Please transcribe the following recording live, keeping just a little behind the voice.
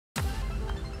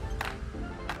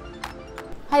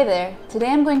Hi there, today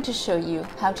I'm going to show you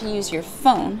how to use your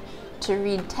phone to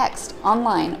read text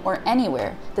online or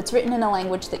anywhere that's written in a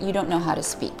language that you don't know how to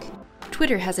speak.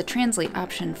 Twitter has a translate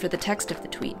option for the text of the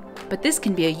tweet, but this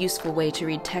can be a useful way to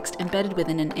read text embedded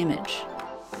within an image.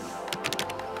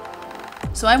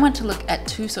 So I want to look at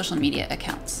two social media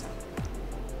accounts.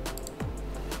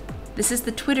 This is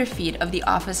the Twitter feed of the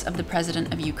Office of the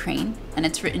President of Ukraine, and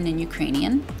it's written in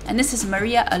Ukrainian. And this is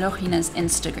Maria Alokhina's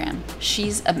Instagram.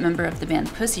 She's a member of the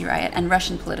band Pussy Riot and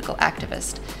Russian political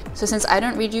activist. So since I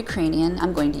don't read Ukrainian,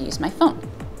 I'm going to use my phone.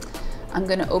 I'm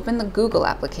going to open the Google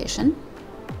application.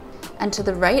 And to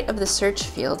the right of the search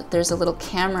field, there's a little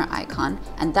camera icon,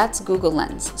 and that's Google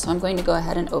Lens. So I'm going to go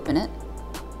ahead and open it.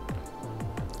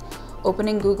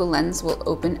 Opening Google Lens will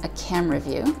open a camera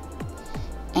view.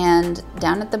 And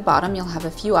down at the bottom, you'll have a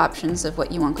few options of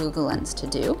what you want Google Lens to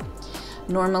do.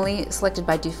 Normally, selected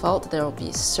by default, there will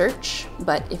be search,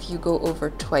 but if you go over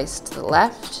twice to the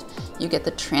left, you get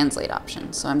the translate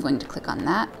option. So I'm going to click on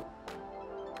that.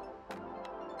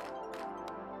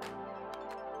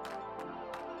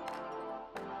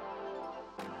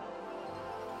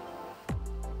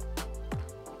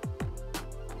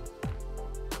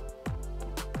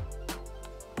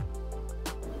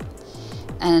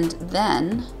 And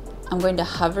then I'm going to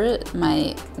hover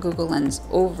my Google Lens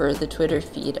over the Twitter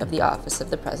feed of the Office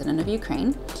of the President of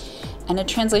Ukraine, and a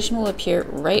translation will appear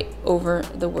right over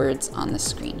the words on the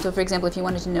screen. So for example, if you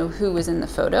wanted to know who was in the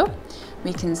photo,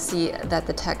 we can see that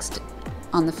the text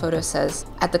on the photo says,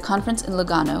 "At the conference in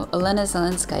Lugano, Olena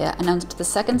Zelenskaya announced the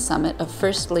second summit of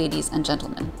First Ladies and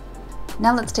Gentlemen."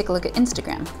 Now let's take a look at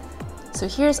Instagram. So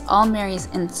here's All Mary's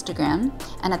Instagram,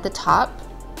 and at the top,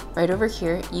 right over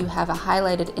here, you have a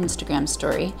highlighted Instagram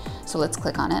story, so let's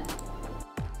click on it.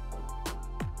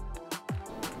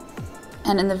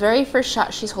 And in the very first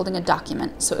shot, she's holding a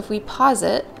document. So if we pause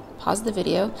the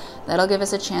video, that'll give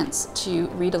us a chance to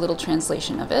read a little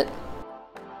translation of it.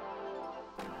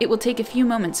 It will take a few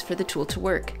moments for the tool to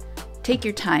work. Take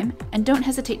your time and don't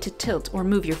hesitate to tilt or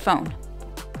move your phone.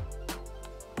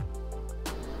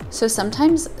 So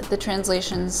sometimes the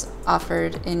translations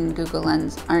offered in Google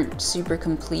Lens aren't super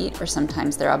complete, or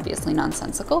sometimes they're obviously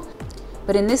nonsensical.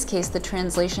 But in this case, the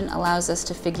translation allows us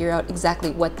to figure out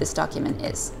exactly what this document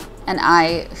is. And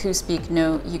I, who speak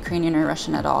no Ukrainian or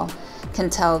Russian at all, can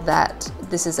tell that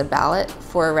this is a ballot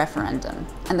for a referendum.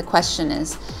 And the question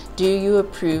is, do you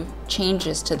approve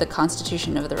changes to the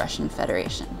Constitution of the Russian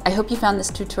Federation? I hope you found this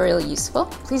tutorial useful.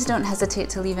 Please don't hesitate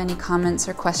to leave any comments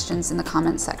or questions in the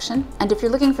comments section. And if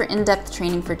you're looking for in-depth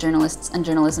training for journalists and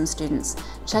journalism students,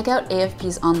 check out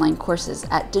AFP's online courses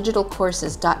at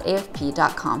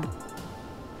digitalcourses.afp.com.